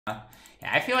Yeah,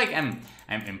 I feel like I'm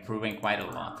improving quite a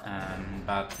lot,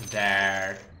 but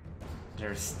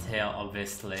there's still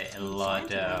obviously a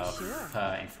lot of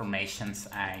informations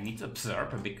I need to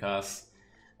absorb because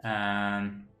you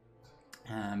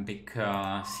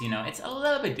know, it's a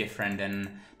little bit different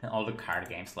than all the card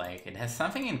games. Like, it has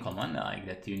something in common, like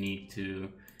that you need to,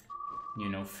 you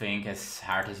know, think as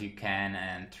hard as you can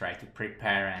and try to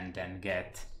prepare and then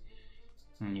get,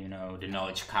 you know, the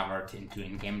knowledge covered into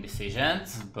in-game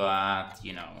decisions. But,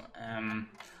 you know,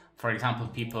 for example,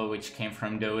 people which came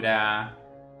from Dota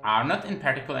are not in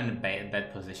particular in a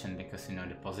bad position, because, you know,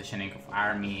 the positioning of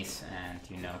armies and,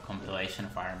 you know, compilation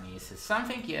of armies is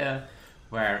something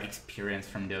where experience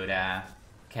from Dota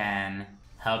can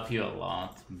help you a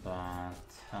lot. But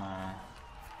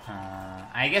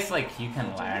I guess, like, you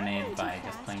can learn it by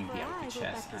just playing the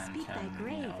RPGs and,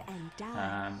 you know,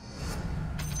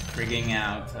 figuring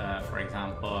out, for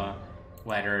example,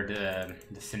 whether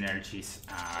the synergies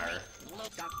are,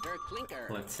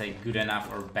 let's say, good enough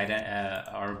or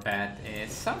bad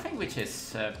is something which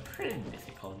is pretty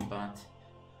difficult,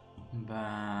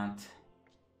 but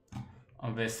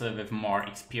obviously with more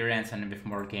experience and with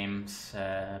more games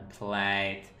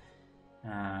played,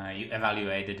 you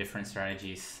evaluate the different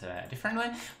strategies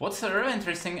differently. What's really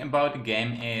interesting about the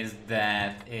game is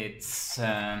that it's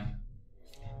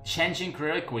changing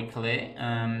really quickly.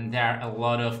 There are a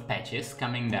lot of patches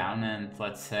coming down, and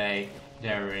let's say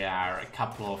there are a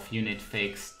couple of units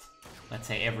fixed, let's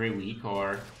say every week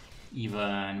or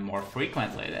even more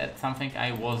frequently. That's something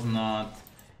I was not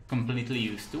completely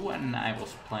used to when I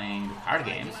was playing the card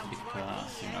games,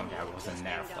 because, you know, there was a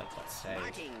nerf, like, let's say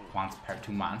once per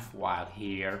 2 months, while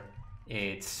here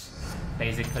it's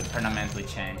basically permanently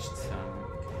changed. So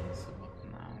what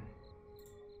now?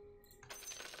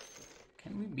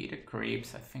 Can we beat the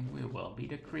creeps? I think we will beat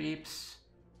the creeps.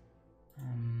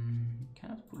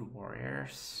 Cannot put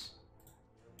warriors.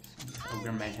 So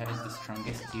Ogre Mage is the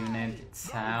strongest unit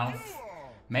itself.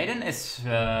 Maiden is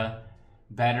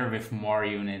better with more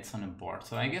units on the board,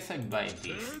 so I guess I buy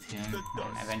Beast too. And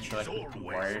eventually I put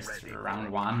warriors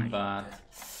round 1, but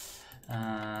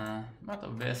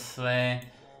obviously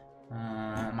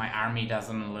my army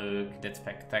doesn't look that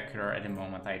spectacular at the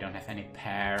moment. I don't have any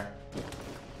pair,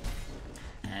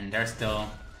 and there's still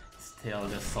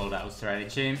the sold out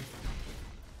strategy,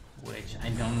 which I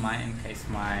don't mind in case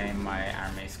my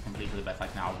army is completely bad.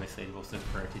 Like now, obviously it was the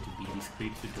priority to beat these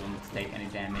creeps who don't take any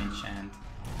damage and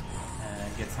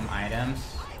get some items.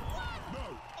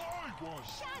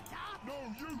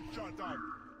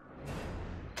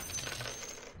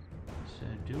 So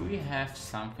do we have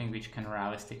something which can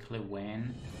realistically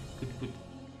win? Could put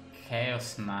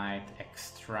Chaos Knight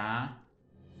extra.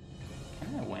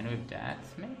 Can I win with that?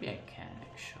 Maybe I can,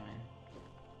 actually.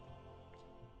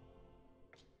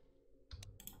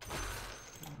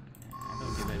 I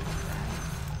will give it a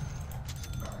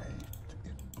try.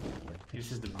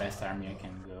 This is the best army I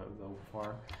can go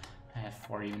for. I have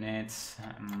 4 units. I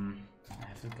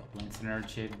have the Goblin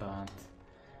synergy, but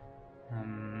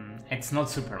it's not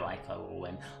super likely I will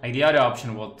win. Like, the other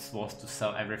option was to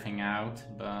sell everything out,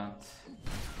 but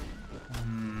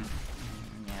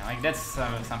yeah, like, that's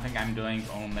something I'm doing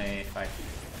only if I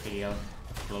feel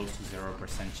close to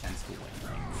 0% chance to win.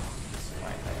 Like, this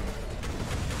fight,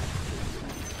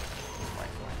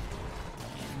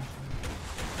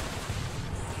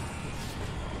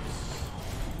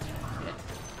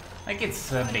 like,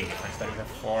 it's a big difference. There is a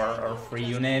 4 or 3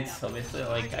 units, obviously.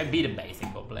 Like, I beat the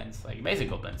basic goblins. Like, basic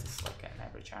goblins is like an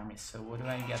average army, so what do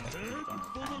I get?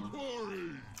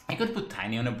 I could put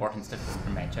Tiny on the board instead of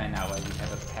Magi. Now I would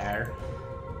have a pair,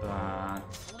 but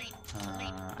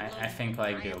I think,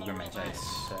 like, the Ogre Magi is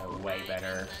way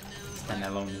better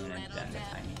standalone unit than the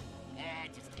Tiny.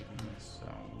 So,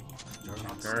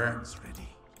 Ogre.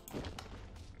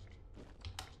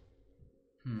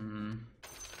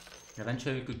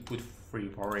 Eventually we could put 3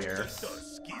 warriors.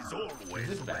 Is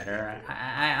it better?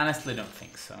 I honestly don't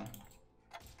think so.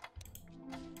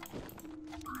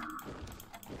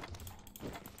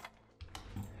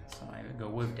 So I will go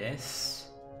with this.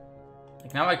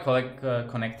 Like, now I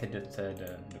connected it to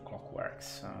the clockwork,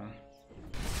 so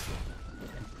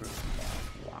improve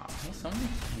that. Wow, he's only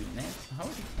 2 units. How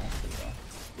is he possible?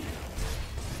 He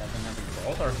doesn't have a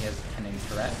gold, or he has an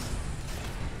interest?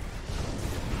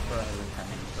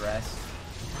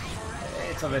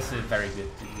 It's obviously very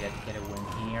good to get a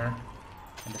win here.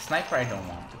 And the sniper I don't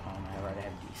want to own, I rather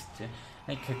have these two.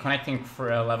 Like, connecting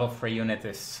for a level 3 unit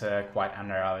is quite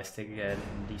unrealistic in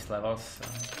these levels.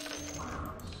 So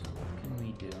what can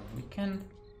we do? We can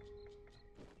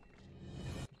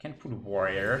put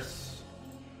warriors.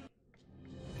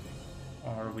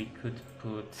 Or we could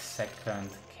put second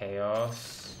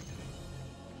chaos.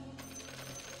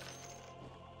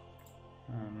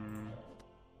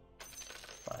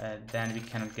 But then we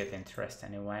cannot get interest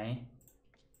anyway.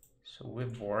 So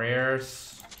with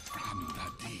warriors, I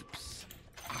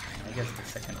guess the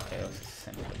second chaos is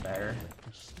simply better.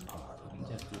 Just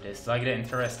do this. Like the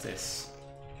interest is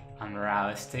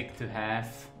unrealistic to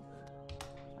have.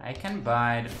 I can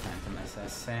buy the Phantom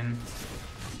Assassin.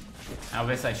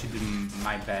 Obviously I should do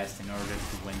my best in order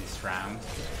to win this round.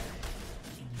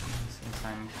 Since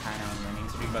I'm kind of on winning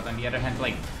streak, but on the other hand,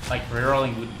 like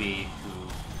rerolling would be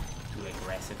too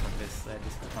aggressive at this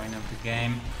point of the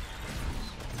game.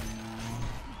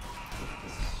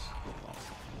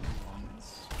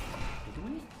 Did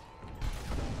we?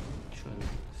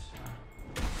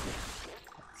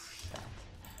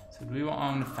 So do we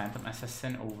want Phantom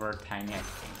Assassin over Tiny? I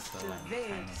think so.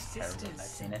 Tiny is terrible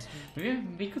back in it. Maybe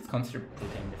we could consider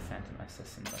putting the Phantom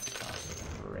Assassin, but it's also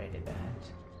really bad.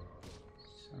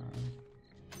 So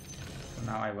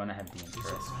now I wanna have the interest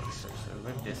spacer. So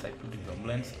with this I put the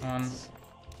goblins on.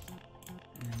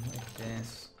 And with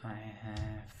this I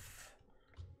have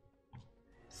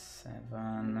 7,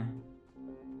 9,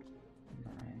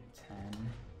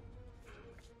 10.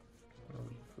 Where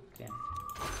we put in?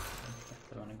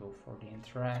 I want to go for the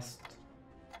interest.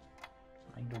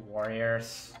 Like the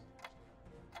warriors.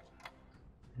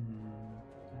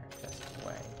 They're just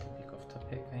way too big of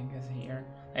topic, I guess, here.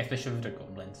 Especially with the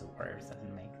goblins, the warriors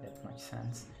doesn't make that much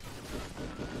sense.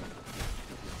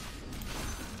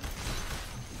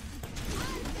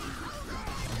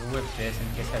 I'll go with this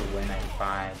in case I win. I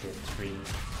buy the 3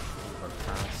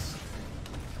 overpass.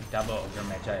 Double Ogre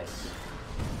Magi is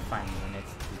fine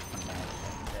units to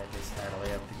connect this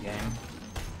early of the game.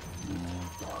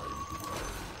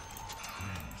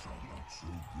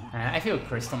 I feel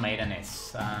Crystal Maiden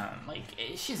is like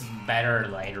she's better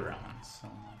later on. So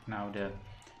like now the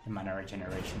mana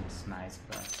regeneration is nice,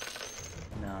 but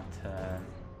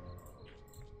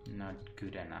not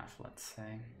good enough, let's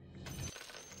say.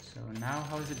 So now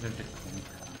how is it with the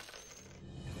Kunkka?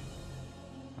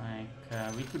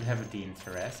 Like we could have the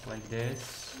interest like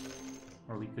this,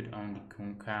 or we could own the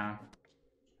Kunkka.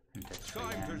 And that's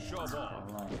probably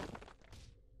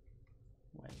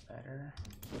way better.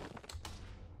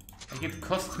 Like it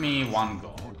cost me 1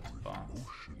 gold, but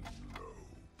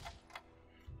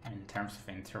in terms of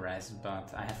interest,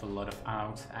 but I have a lot of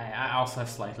out. I also have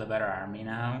slightly better army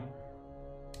now.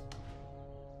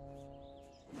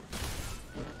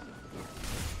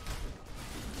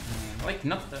 Like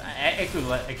not, I could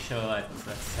actually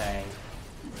let's say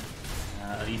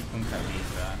leave Kunkka be,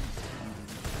 but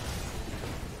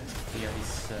here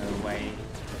is way to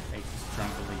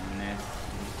struggle the unit in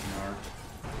north.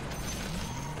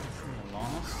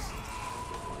 Lost.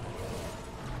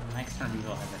 Next turn we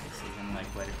will have a decision like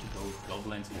whether to go with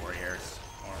goblins, warriors,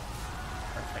 or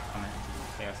perfect comment to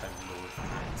chaos. I will go with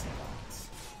knights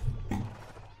and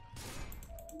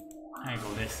I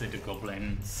go this, the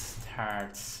goblin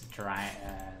starts drying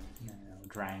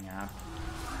up.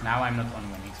 Now I'm not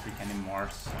on winning streak anymore,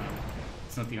 so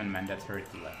it's not even mandatory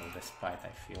to level, despite I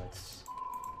feel it's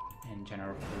in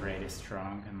general pretty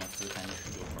strong, and most of the time you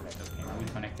should go for that. Okay, now we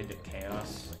connected the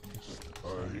chaos, so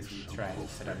I guess we try to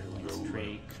set up the win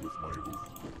streak.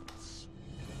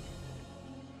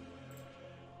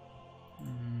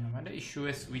 But the issue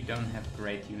is we don't have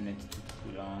great units to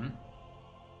put on.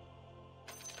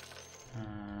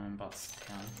 But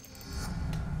still.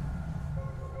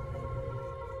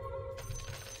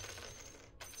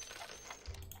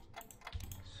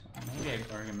 So maybe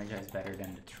Ogre Magi is better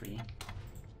than the 3.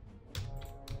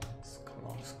 It's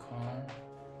close call.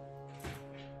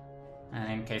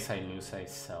 And in case I lose, I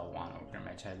sell 1 Ogre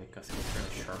Magi because it's a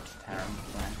very short term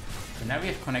plan. So now we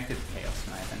have connected Chaos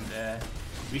Knight, and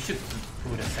we should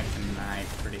put a second Knight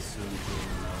pretty soon to,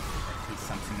 you know, at least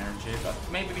some synergy. But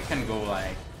maybe we can go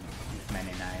like with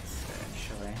many Knights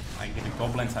actually. Like the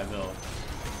Goblins, I will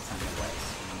send away soon.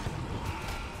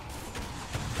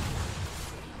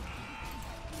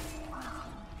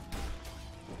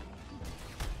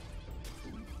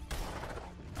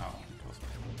 Oh, it was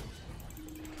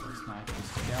Chaos Knight is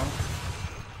to go.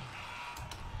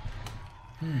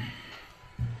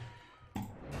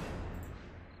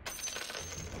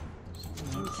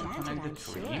 Connect the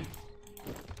 3. I'll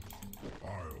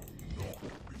not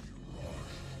be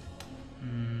rushed.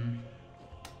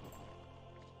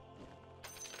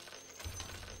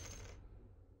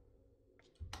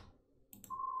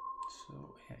 So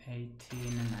 18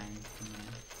 and 19.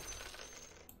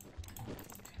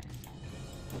 Okay.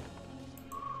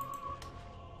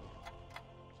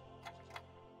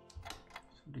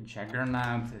 So the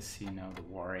Juggernaut is, you know, the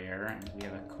warrior, and we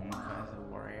have a Kunkka as a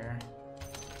warrior.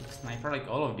 Sniper, like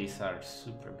all of these are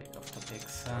super big off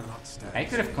topics. I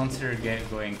could have considered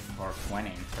going for 20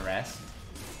 interest.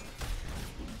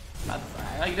 But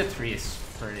like the tree is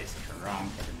pretty strong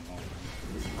at the moment.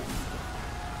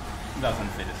 Doesn't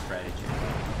fit the strategy.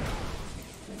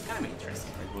 It's kind of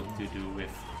interesting, like what to do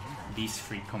with these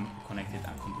three connected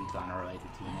and completely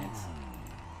unrelated units.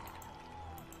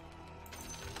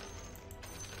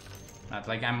 But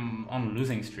like I'm on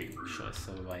losing streak actually,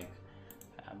 so like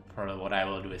probably what I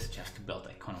will do is just to build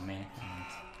economy and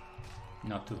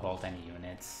not to hold any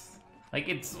units. Like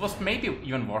it was maybe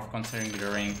even worth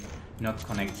considering not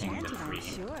connecting the three.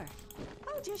 Sure.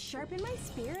 I'll just sharpen my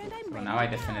spear and I'm ready. Now I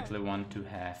definitely want to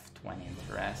have 20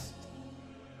 interest.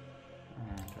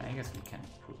 And I guess we can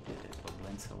put the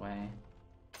goblins away.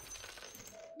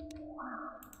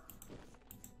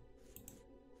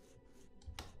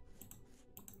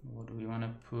 What do we want to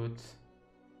put?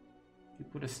 If we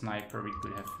put a sniper, we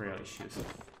could have real issues of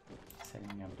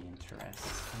setting up the interest.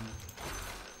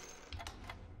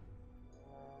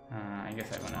 I guess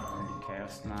I want to earn the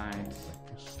Chaos Knight.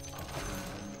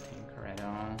 Don't tinker at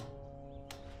all.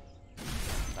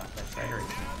 But that Rider is not.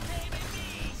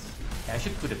 Yeah, I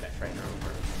should put a Bat Rider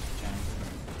over Giant.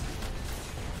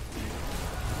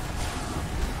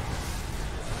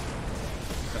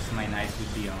 Because my Knight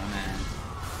would be on, and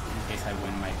in case I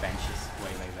win, my bench is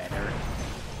way better.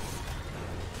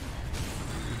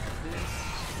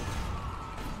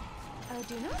 Oh,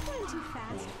 do not run too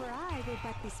fast, for I will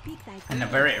but bespeak thy. And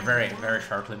very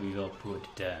shortly we will put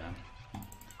the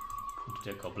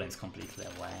goblins completely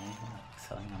away,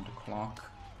 selling on the clock.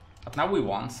 But now we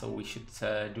won, so we should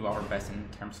do our best in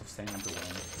terms of setting up the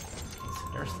win. Okay, so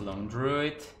there's Lone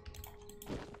Druid.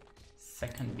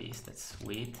 Second beast, that's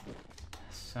sweet.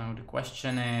 So the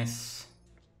question is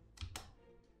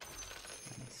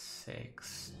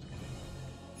 6.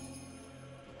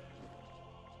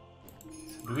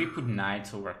 So do we put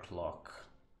knights over clock?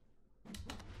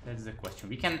 That's the question.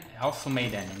 We can also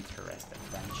make an interest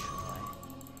eventually.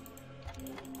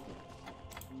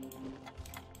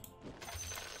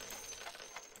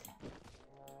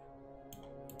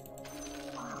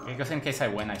 Because in case I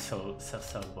win, I sell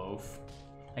both.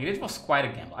 Like it was quite a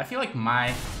gamble. I feel like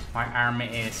my army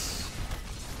is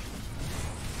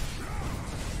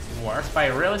worse by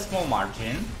a really small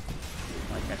margin.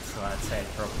 Like let's say I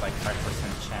drop like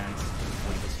 5% chance to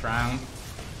win this round.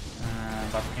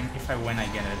 But if I win, I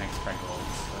get an extra gold.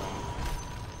 So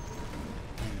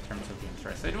in terms of the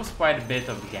interest, so it was quite a bit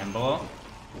of a gamble.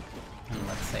 And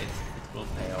let's say it will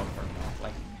pay off or not.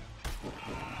 Like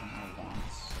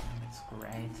once, it's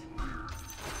great.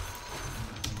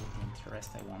 The interest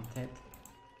I wanted.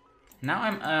 Now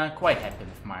I'm quite happy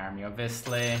with my army.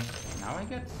 Obviously, now I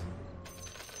get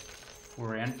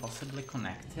Furion possibly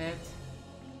connected.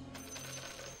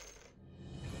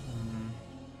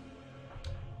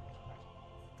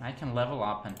 I can level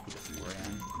up and put a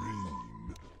Furion.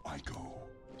 I go.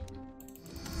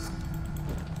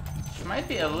 Which might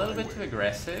be a little bit too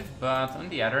aggressive, but on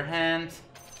the other hand,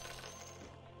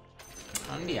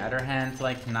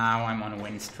 like now I'm on a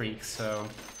win streak, so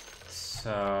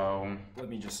let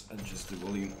me just adjust the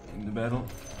volume in the battle.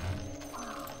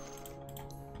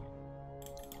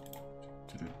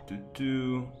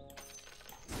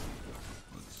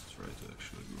 Let's try to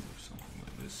actually go with something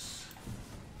like this.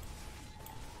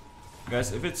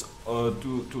 Guys, if it's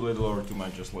too little or too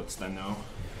much, just let Stan know.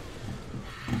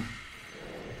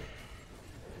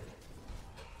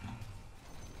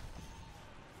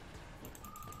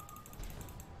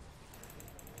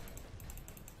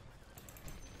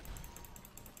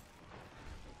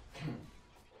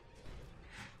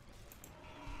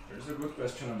 There's a good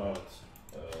question about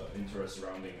interest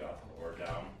rounding up or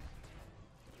down.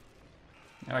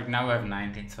 like now I have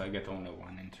 19, so I get only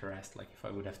 1 interest. Like if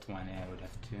I would have 20, I would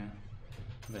have 2.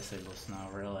 This it was now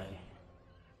really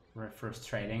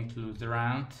frustrating to lose the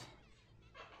round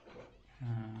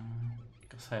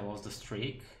because I lost the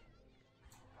streak.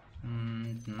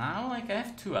 Now like I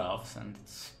have 2 elves and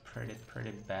it's pretty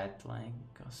bad. Like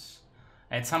because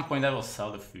at some point I will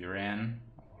sell the Furion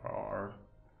or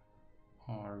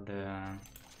the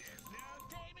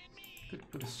could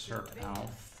put a third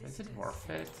elf. Is it worth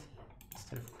it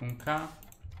instead of Kunkka?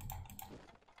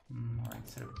 Or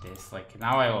instead of this? Like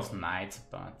now I lost knights,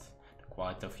 but the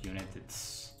quality of unit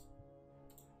it's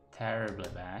terribly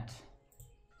bad.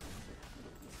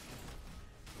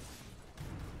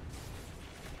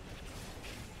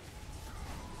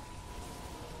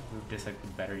 With this I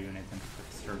put better unit than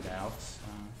third elf,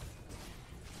 so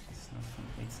it's not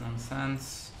complete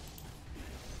nonsense.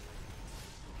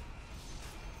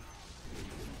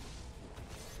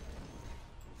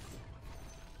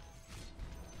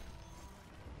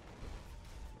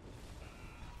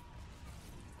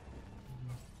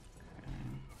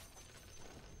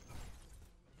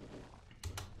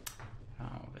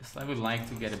 I would like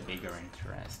to get a bigger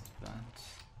interest, but...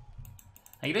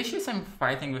 Like, the issue is I'm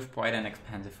fighting with quite an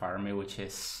expensive army, which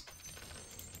is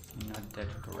not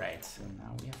that great. So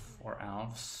now we have 4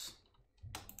 elves.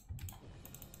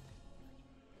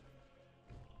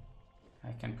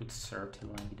 I can put 30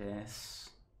 like this.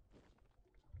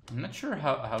 I'm not sure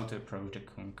how to approach the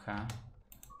Kunkka.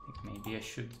 Like maybe I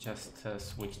should just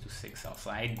switch to 6 elves.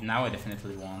 Now I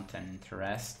definitely want an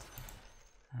interest.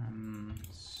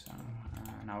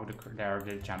 Now there are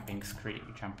the jumping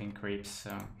creeps,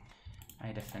 so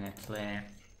I definitely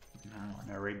want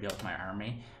to rebuild my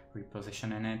army,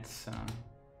 reposition in it. So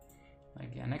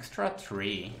like an extra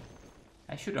 3.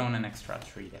 I should own an extra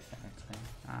 3 definitely.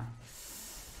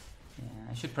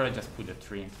 Yeah, I should probably just put a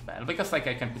 3 into battle, because like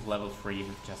I can put level 3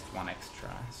 with just 1 extra,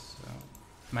 so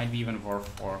it might be even worth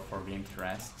 4 for the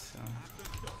interest, so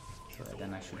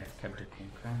then I should have kept the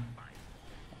Kunkka.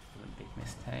 That was a big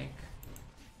mistake.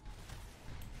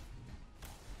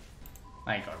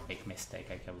 Like, or big mistake,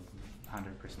 I could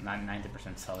 100%,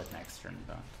 90% sell it next turn,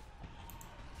 but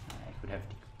I could have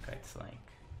the Kunkka. It's like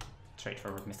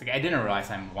straightforward mistake. I didn't realize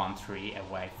I'm 1-3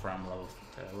 away from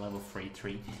level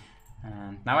 3-3.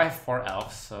 And now I have 4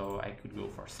 elves, so I could go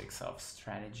for 6 elf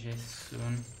strategies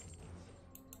soon.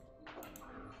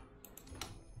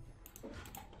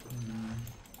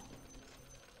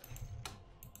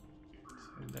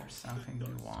 So there's something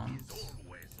we want.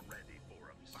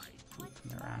 Put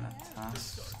Mirana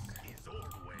Tusk.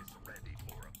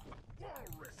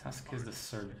 Tusk is the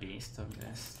 3rd beast,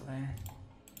 obviously.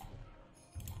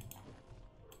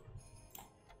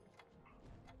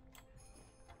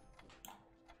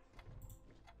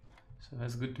 So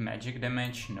has good magic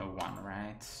damage, no 1,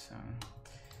 right? So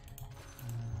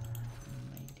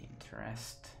made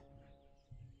interest.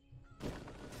 So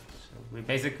we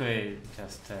basically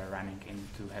just running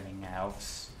into having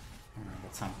elves.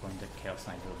 At some point the Chaos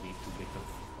Knight will be too big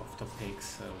of topic,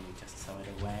 so we just sell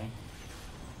it away.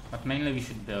 But mainly we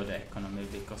should build the economy,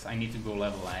 because I need to go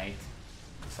level 8.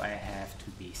 So I have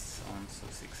 2 beasts on, so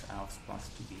 6 elves plus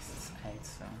 2 beasts, 8.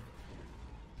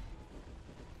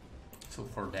 So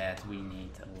for that we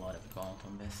need a lot of gold,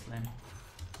 obviously.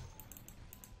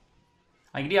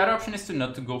 Like the other option is to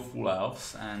not to go full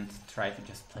elves and try to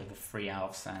just play with 3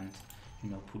 elves and, you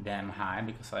know, put them high,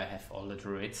 because I have all the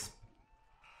druids.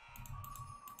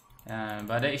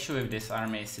 But the issue with this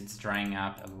army is it's drying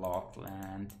up a lot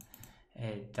and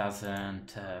it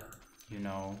doesn't, you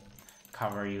know,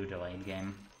 cover you the late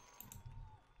game.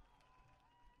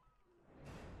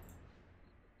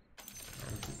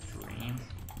 There's a dream.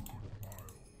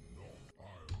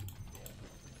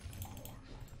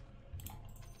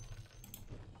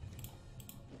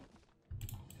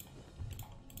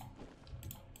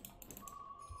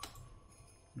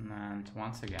 And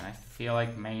once again, I feel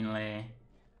like mainly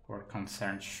our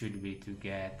concern should be to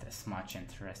get as much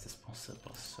interest as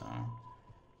possible. So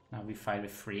now we fight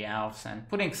with 3 elves, and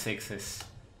putting 6 is,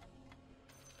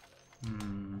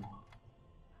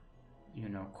 you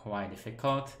know, quite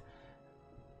difficult.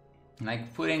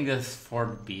 Like putting this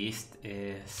 4th beast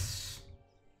is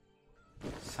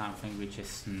something which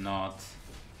is not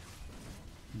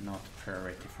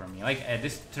priority for me. Like at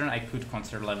this turn I could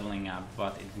consider leveling up,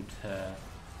 but it would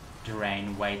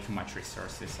drain way too much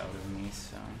resources out of me,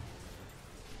 so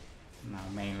now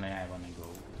mainly I want to go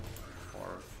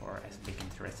for as big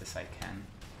interest as I can,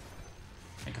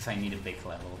 because I need a big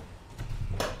level.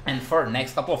 And for the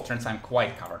next couple of turns I'm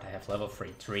quite covered. I have level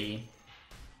 3-3,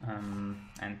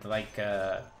 and like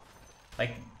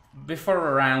before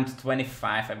around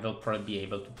 25 I will probably be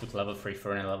able to put level 3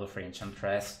 for and level 3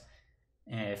 Enchantress.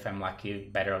 If I'm lucky,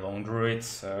 better Lone Druid,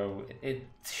 so it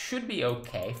should be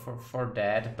okay for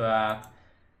that, but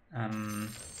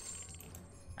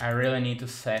I really need to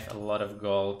save a lot of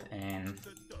gold in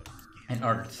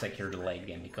order to secure the late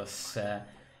game, because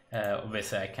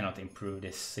obviously I cannot improve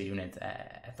this unit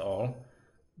at all.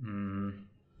 And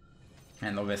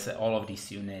obviously all of these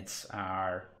units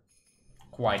are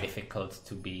quite difficult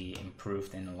to be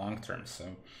improved in the long term, so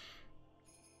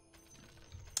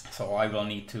I will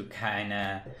need to kind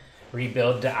of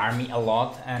rebuild the army a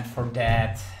lot, and for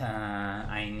that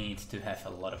I need to have a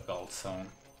lot of gold. So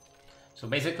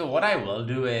basically what I will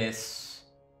do is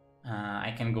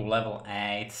I can go level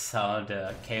 8, sell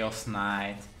the Chaos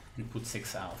Knight and put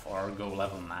 6 elf, or go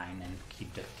level 9 and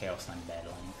keep the Chaos Knight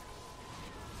battling.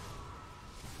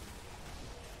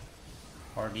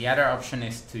 Or the other option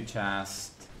is to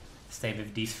just stay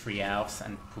with these 3 elves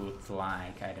and put,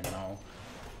 like, I don't know,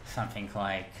 something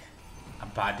like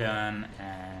Abaddon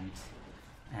and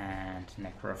and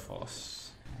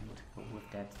Necrophos, and go with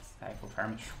that type of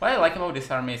army. What I like about this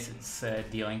army is it's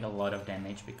dealing a lot of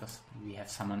damage because we have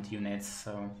summoned units,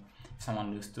 so if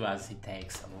someone loses to us, it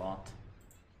takes a lot.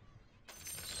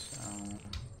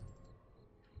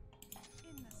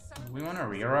 So we want to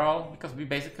reroll because we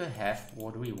basically have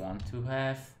what we want to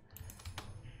have.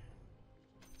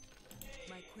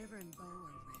 My quiver and bow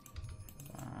are ready.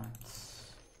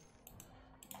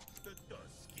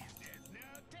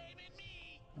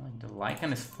 But like the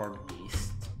Lycan is 4th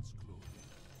beast.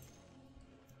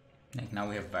 Like now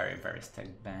we have very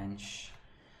stacked bench.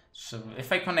 So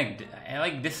if I connect,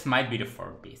 like this might be the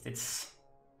 4th beast. It's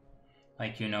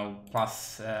like, you know,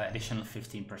 plus additional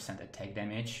 15% attack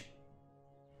damage.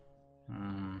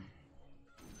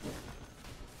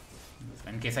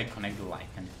 In case I connect the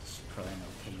Lycan, it's probably an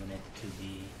okay unit to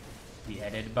be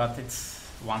added, but it's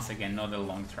once again not a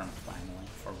long-term plan. Like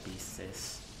 4 beasts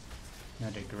is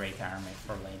not a great army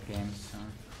for late game, so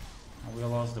we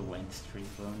lost the win streak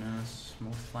bonus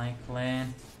most likely.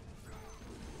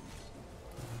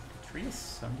 The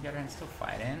trees on the other hand still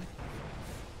fighting.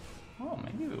 Oh,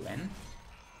 maybe we win.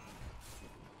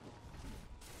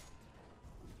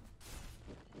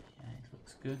 Yeah, it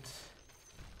looks good.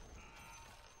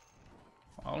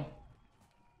 Well,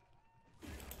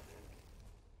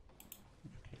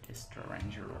 okay, this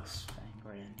Ranger was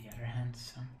angry on the other hand,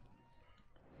 so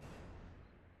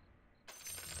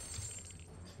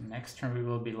next turn we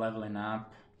will be leveling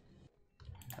up.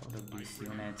 Out of these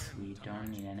units we don't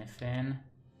need anything.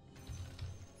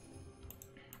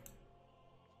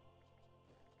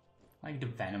 Like the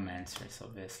Venomancer is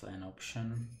obviously an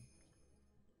option.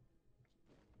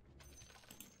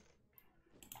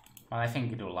 Well, I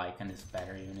think the Lycan is a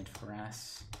better unit for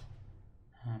us.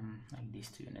 Like these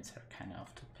two units are kind of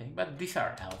off to pick, but these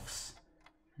are elves.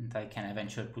 And I can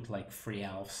eventually put like 3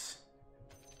 elves.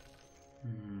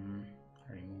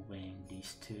 Removing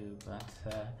these two, but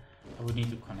I would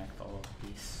need to connect all of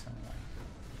these. So, like,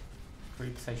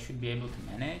 creeps I should be able to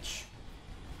manage.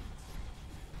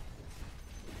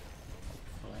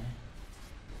 Hopefully.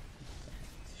 That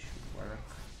should work.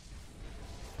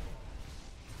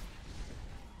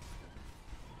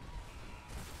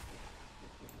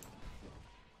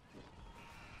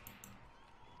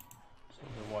 So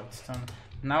the Whitestone.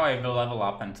 Now I will level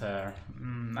up and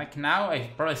like now I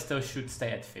probably still should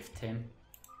stay at 15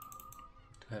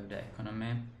 to have the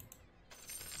economy.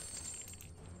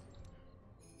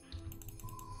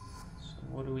 So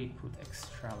what do we put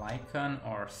extra? Lycan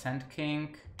or Sand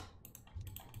King?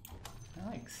 I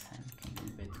like Sand King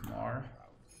a bit more.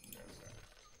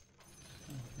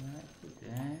 Here I put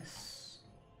this.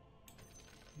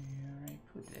 Here I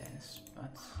put this,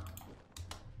 but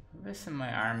this in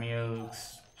my army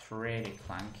looks pretty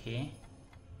clunky.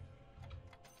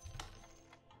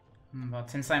 But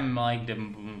since I'm like the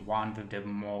one with the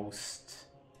most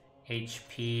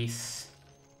HPs,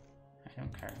 I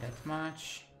don't care that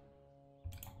much.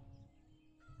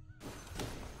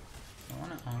 I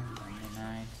wanna own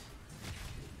Omni-Knight.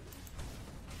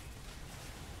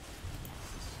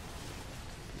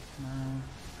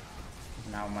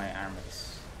 Now my armor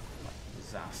is like a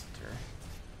disaster.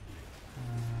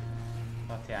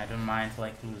 But yeah, I don't mind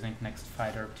like losing next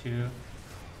fight or two.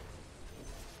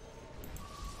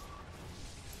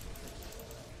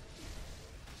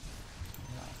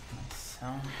 Like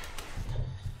myself.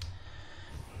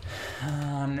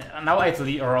 Now at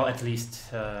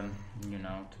least you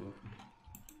know, to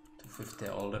 50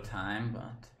 all the time,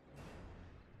 but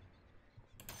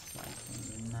like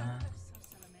not.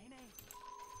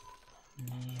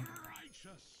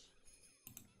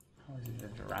 How is it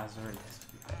with the Razor? It has to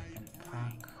be back in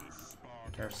pack.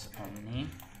 There's Omni.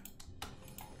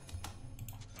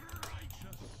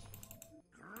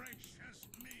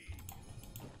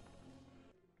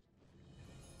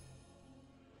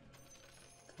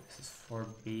 This is 4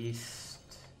 Beast.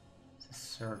 This is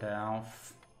 3rd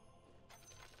Elf.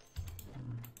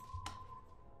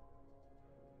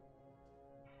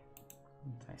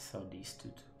 I saw these two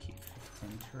to keep 50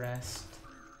 interest.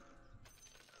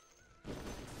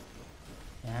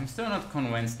 Yeah, I'm still not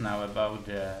convinced now about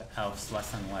the elves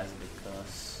less and less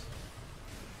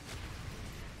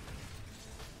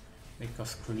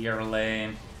because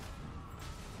clearly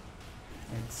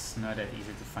it's not that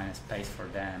easy to find a space for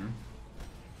them.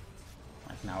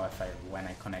 Like now when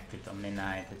I connect it on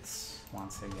midnight, it's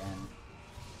once again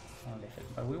only hit.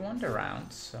 But we won the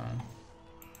round, so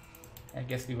I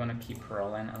guess we wanna keep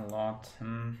rolling a lot.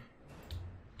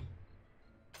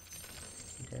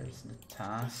 There's the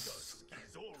task.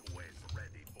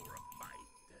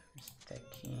 There's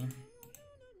Techie.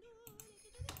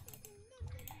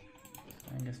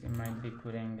 Going guess we might be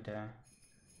putting the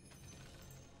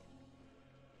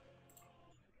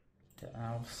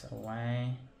elves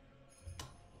away.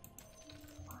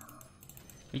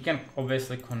 We can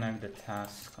obviously connect the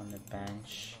task on the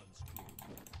bench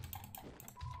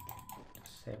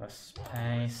to save us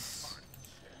space.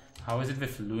 How is it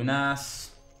with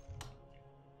Lunas?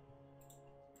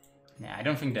 Yeah, I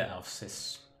don't think the elves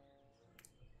is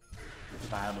a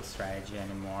viable strategy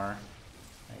anymore.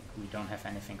 Like, we don't have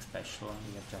anything special.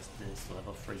 We have just this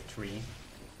level 3 tree.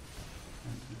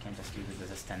 And we can just use it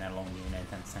as a standalone unit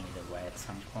and send it away at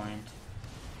some point.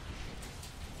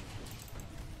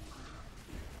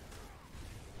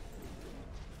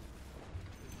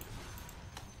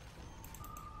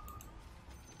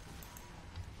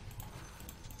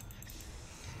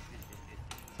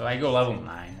 So I go level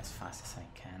 9 as fast as I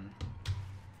can.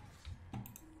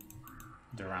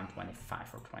 Around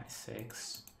 25 or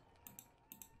 26.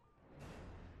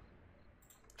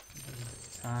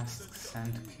 Task,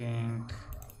 Sand King.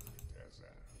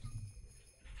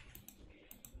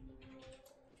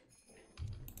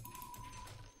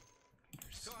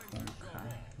 Kunkka.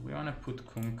 We want to put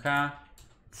Kunkka,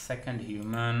 second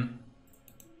human.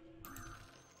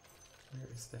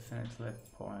 There is definitely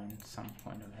some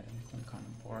point of having Kunkka on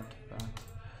board, but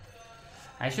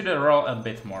I should roll a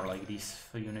bit more. Like, these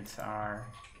units are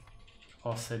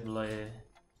possibly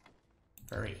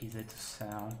very easy to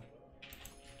sell.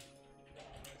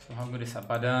 So how good is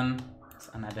Abaddon? It's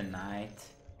another knight.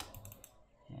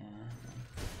 Yeah,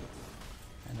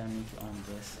 I don't need to own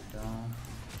this at all.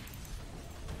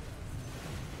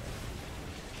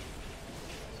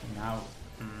 So now,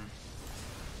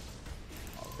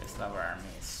 this level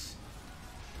army is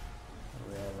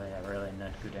really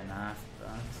not good enough,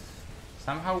 but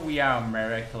somehow we are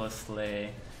miraculously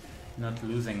not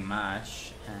losing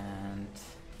much, and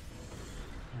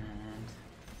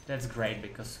that's great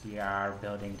because we are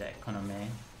building the economy.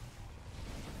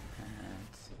 And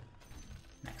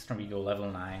next turn we go level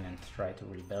 9 and try to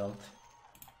rebuild.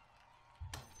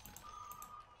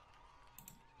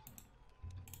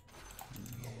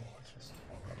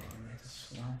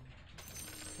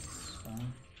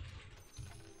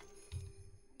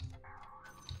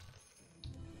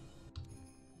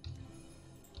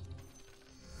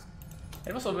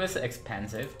 It was obviously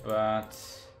expensive, but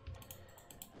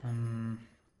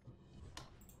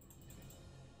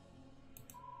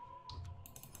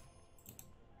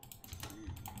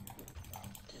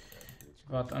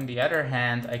on the other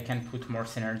hand, I can put more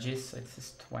synergies. So this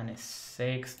is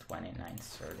 26, 29,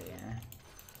 30. Yeah.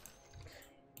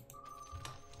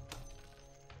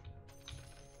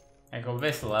 Like,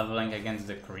 obviously leveling against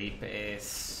the creep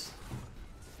is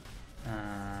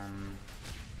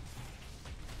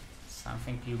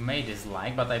something you may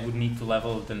dislike, but I would need to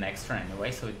level the next turn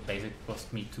anyway, so it basically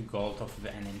cost me 2 gold of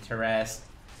an interest,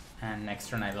 and next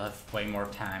turn I will have way more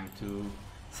time to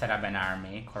set up an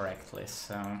army correctly,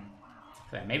 so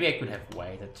yeah, maybe I could have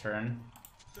waited a turn.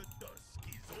 The dusk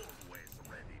is always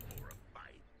ready for a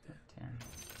fight. But, yeah.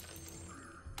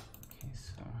 Okay,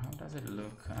 so how does it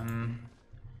look?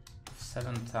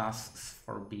 7 tasks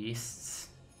for beasts.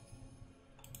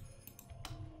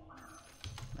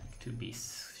 Like, 2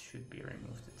 beasts should be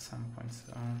removed at some point,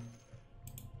 so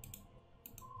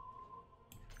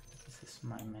this is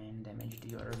my main damage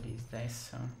dealer these days,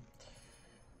 so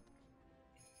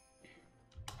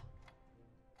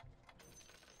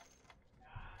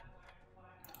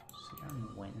you're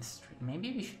on win streak.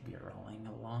 Maybe we should be rolling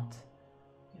a lot.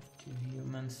 We have 2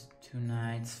 humans, 2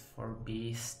 knights, 4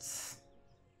 beasts.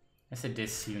 I said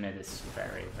this unit is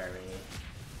very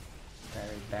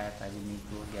bad. I will need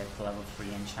to get level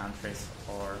 3 enchantress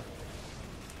or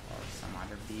some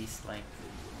other beast. Like,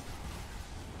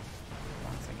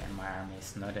 once again, my army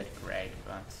is not that great,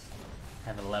 but I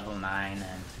have a level 9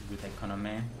 and good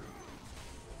economy.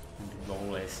 And the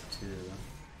goal is to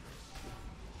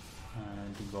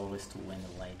win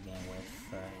the late game with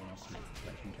connected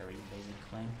legendary,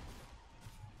 basically.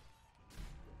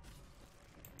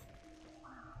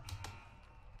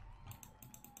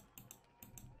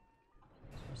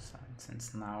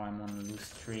 Since now I'm on a lose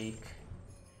streak,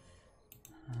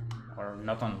 or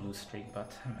not on a lose streak,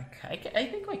 but like, I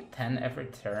think like 10 every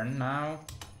turn now.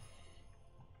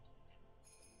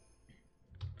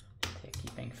 Okay,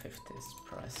 keeping 50 is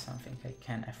probably something I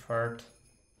can afford.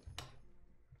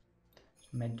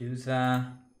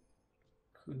 Medusa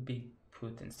could be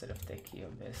put instead of Teki,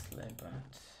 obviously,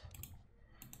 but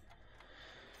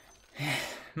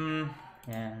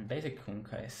yeah, basic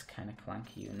Kunkka is kind of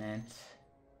clunky unit.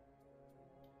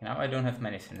 Now I don't have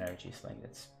many synergies, like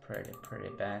that's pretty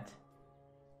bad.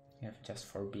 You have just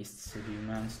 4 beasts, 2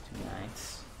 humans, 2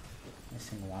 knights.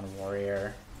 Missing one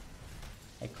warrior.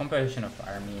 A composition of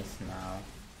army is now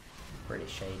pretty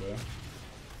shady.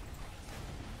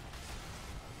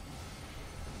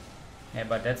 Yeah,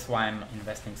 but that's why I'm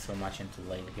investing so much into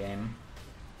late game.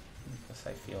 Because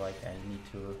I feel like I need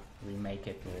to remake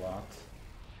it a lot.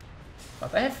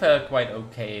 But I have a quite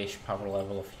okay-ish power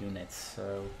level of units,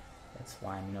 so that's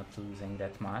why I'm not losing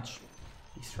that much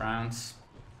these rounds.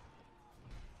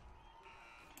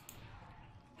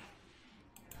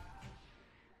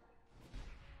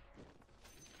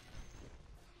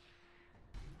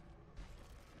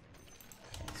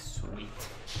 Okay, sweet.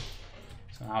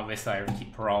 So now obviously I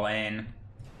keep rolling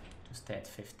to stay at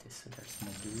 50, so there's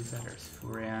Medusa, there's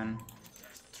Furion,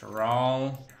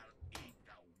 Troll.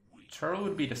 Troll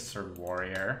would be the third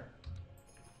warrior.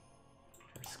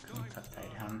 There's Kunta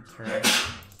Tidehunter,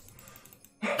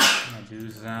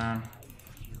 Medusa,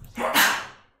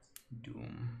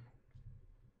 Doom.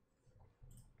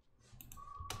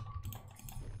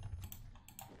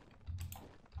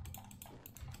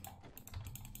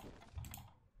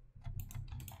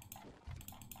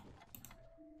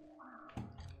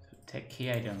 So tech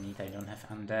key I don't need, I don't have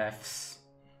undeaths.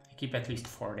 I keep at least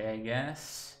 40, I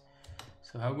guess.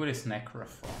 So how good is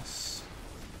Necrophos?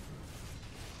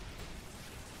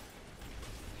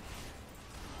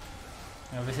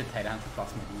 Obviously Tidehunter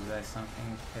plus Medusa is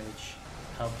something which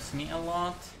helps me a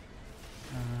lot.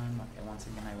 Okay, once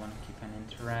again I want to keep an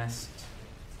interest.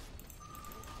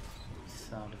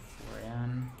 Sell the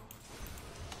Furion.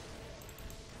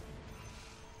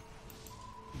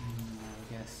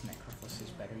 I guess Necrophos is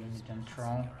better unit than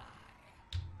Troll.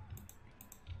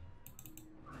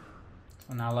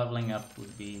 So now leveling up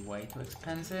would be way too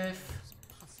expensive.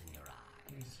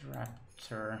 There's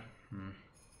Raptor.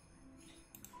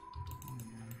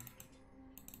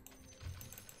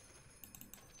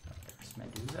 There's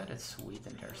Medusa, that's sweet,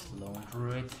 and there's Lone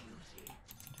Druid.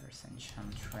 There's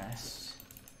Enchantress.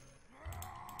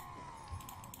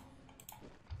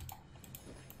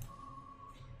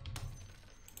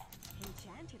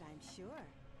 Enchanted, I'm sure.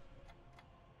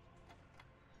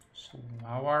 So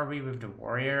how are we with the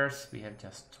warriors? We have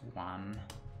just one.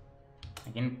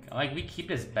 Again, like we keep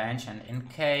this bench, and in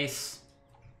case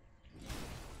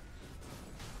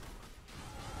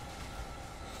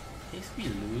we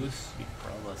lose, we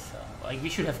probably sell. Like we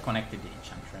should have connected the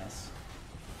Enchantress,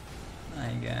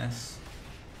 I guess.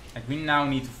 Like we now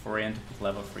need to Furion to put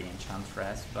level 3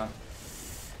 Enchantress, but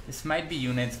this might be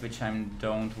units which I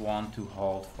don't want to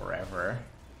hold forever.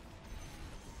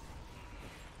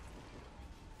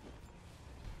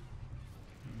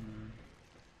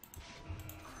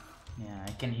 Yeah,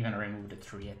 I can even remove the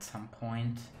tree at some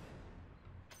point.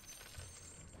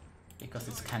 Because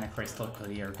it's kind of crystal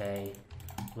clear they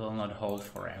will not hold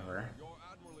forever.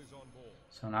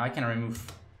 So now I can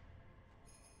remove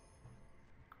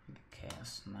the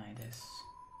Chaos Nidus.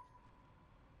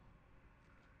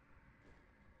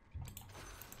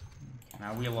 Okay,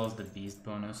 now we lost the beast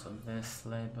bonus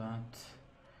obviously, but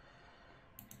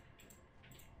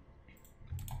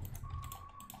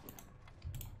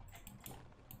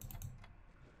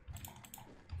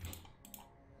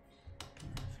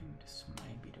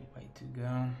to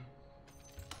go.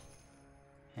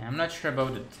 Yeah, I'm not sure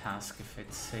about the task, if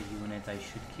it's a unit I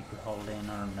should keep holding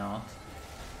or not.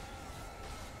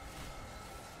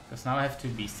 Because now I have 2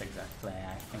 beasts exactly.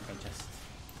 I think I just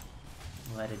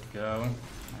let it go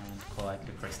and collect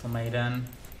the Crystal Maiden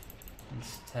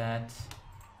instead.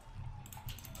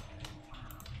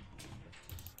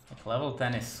 Like level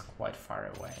 10 is quite far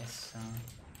away, so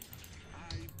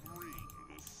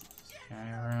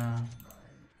Skyra.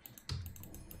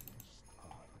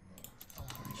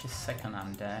 Just second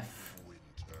on death.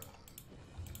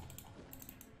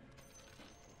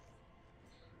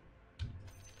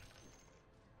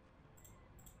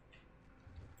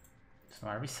 So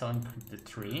are we selling the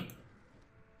tree?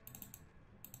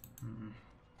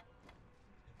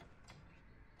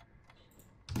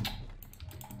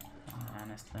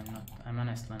 I'm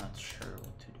honestly not sure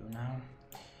what to do now.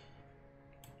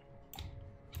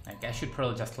 Like I should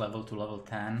probably just level to level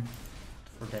 10.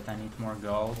 For that I need more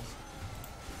gold.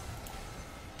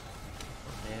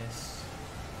 This.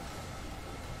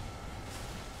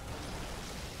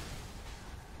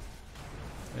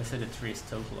 Obviously the tree is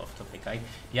totally off topic.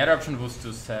 The other option was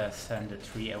to send the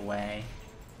tree away,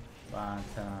 but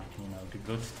you know, the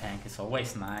good tank is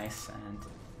always nice, and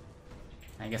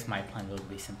I guess my plan will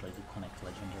be simply to connect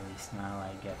legendaries now.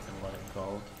 I get a lot of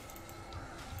gold,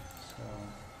 so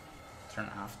turn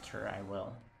after I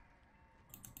will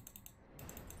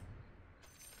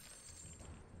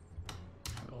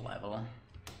level.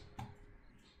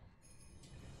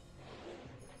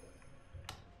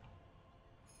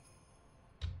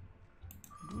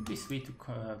 be sweet to,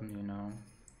 you know,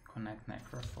 connect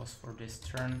Necrophos for this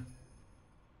turn.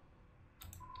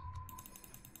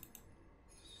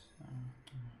 So,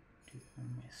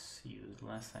 Doom is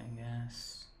useless, I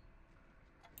guess.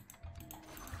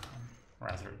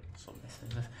 Rather, so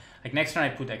misses. Like next turn I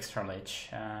put extra lich,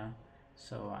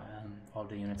 so all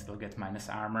the units will get minus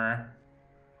armor.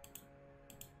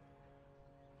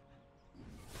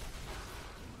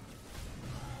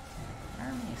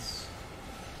 Armies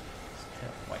still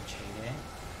quite shady.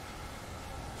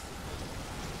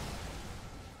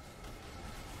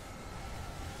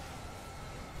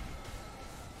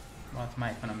 But my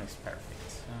economy is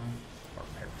perfect, so, or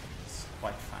perfect, it's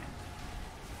quite fine.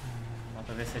 But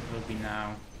obviously it will be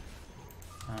now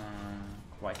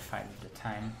quite fine at the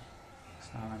time. So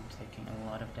now I'm taking a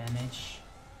lot of damage.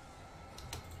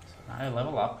 So now I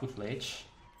level up with Lich.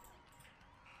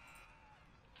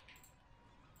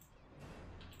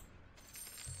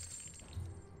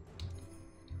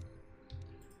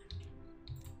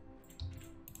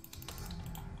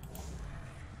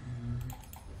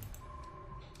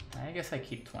 I guess I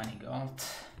keep 20 gold.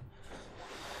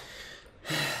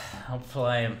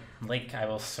 Hopefully, like, I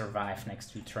will survive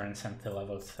next 2 turns until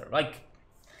level 30.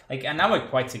 And now I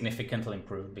quite significantly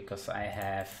improved because I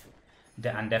have the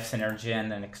Undeath Synergy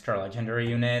and an extra legendary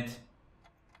unit.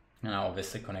 And now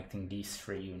obviously connecting these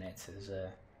 3 units is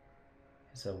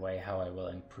a way how I will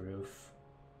improve.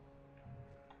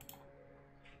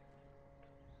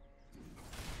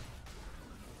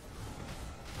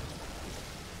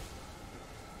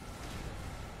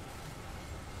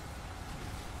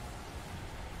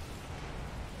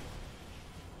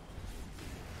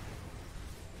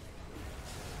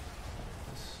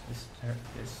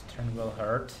 This turn will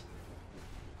hurt.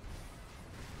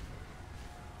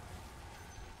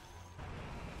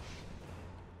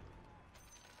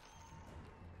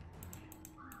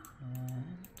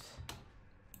 And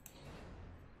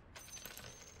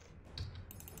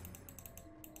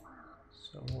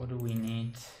so what do we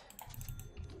need?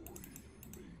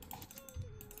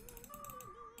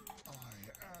 I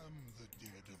am the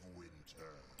dead of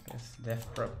winter. This death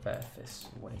prop path is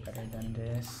way better than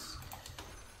this.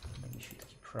 Maybe we should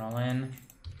keep rolling.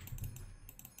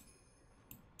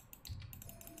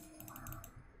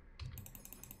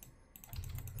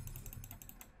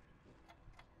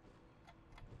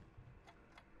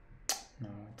 No,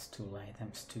 it's too late.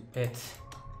 I'm stupid.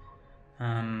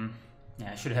 Yeah,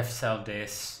 I should have sold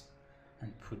this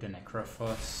and put the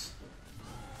Necrophos.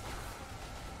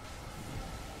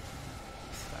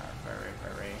 These are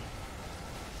very.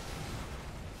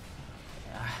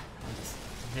 Yeah,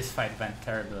 this fight went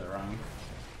terribly wrong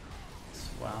as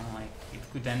well. Like, it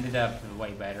could ended up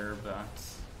way better, but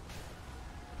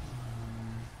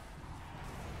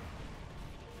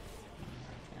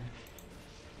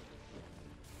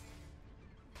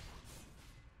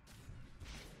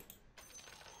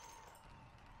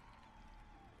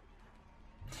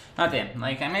okay.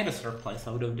 Like, I made a surplus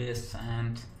out of this,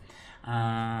 and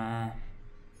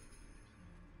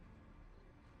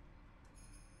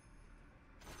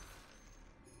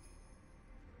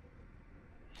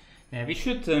yeah, we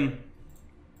should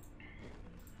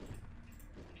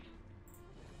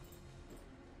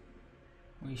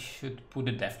put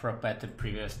the death prop at the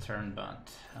previous turn, but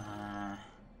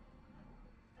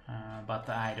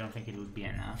I don't think it would be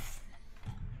enough.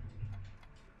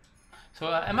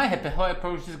 So am I happy how I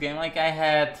approached this game? Like, I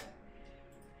had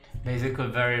basically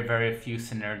very few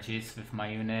synergies with my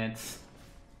units.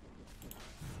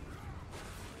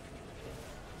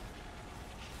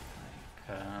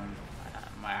 Like,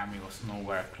 my army was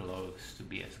nowhere close to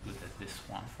be as good as this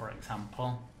one, for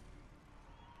example.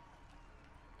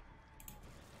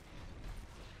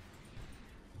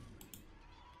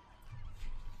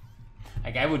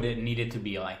 Like, I would need it to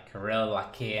be like real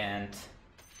lucky and,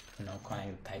 you know,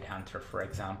 calling Tide Hunter, for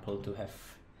example, to have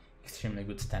extremely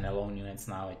good standalone units.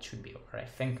 Now it should be over, I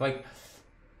think. Like,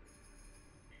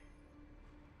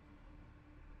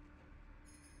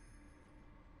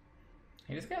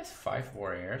 hey, this guy has 5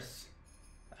 warriors.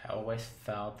 I always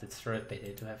felt it's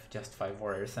repetitive to have just 5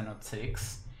 warriors and not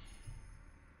 6.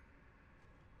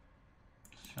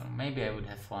 So maybe I would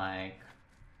have, like,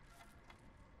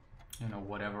 you know,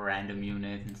 whatever random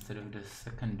unit instead of the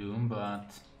second Doom,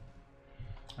 but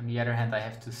on the other hand, I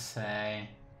have to say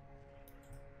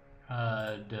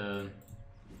the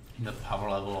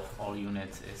power level of all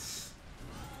units is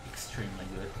extremely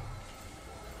good.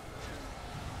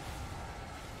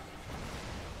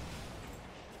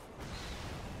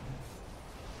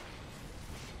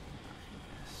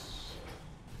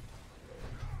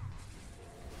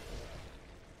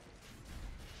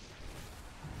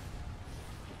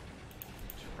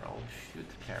 should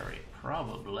carry,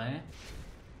 probably.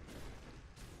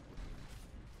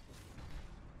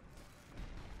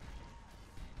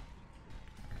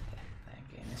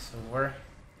 That game is over.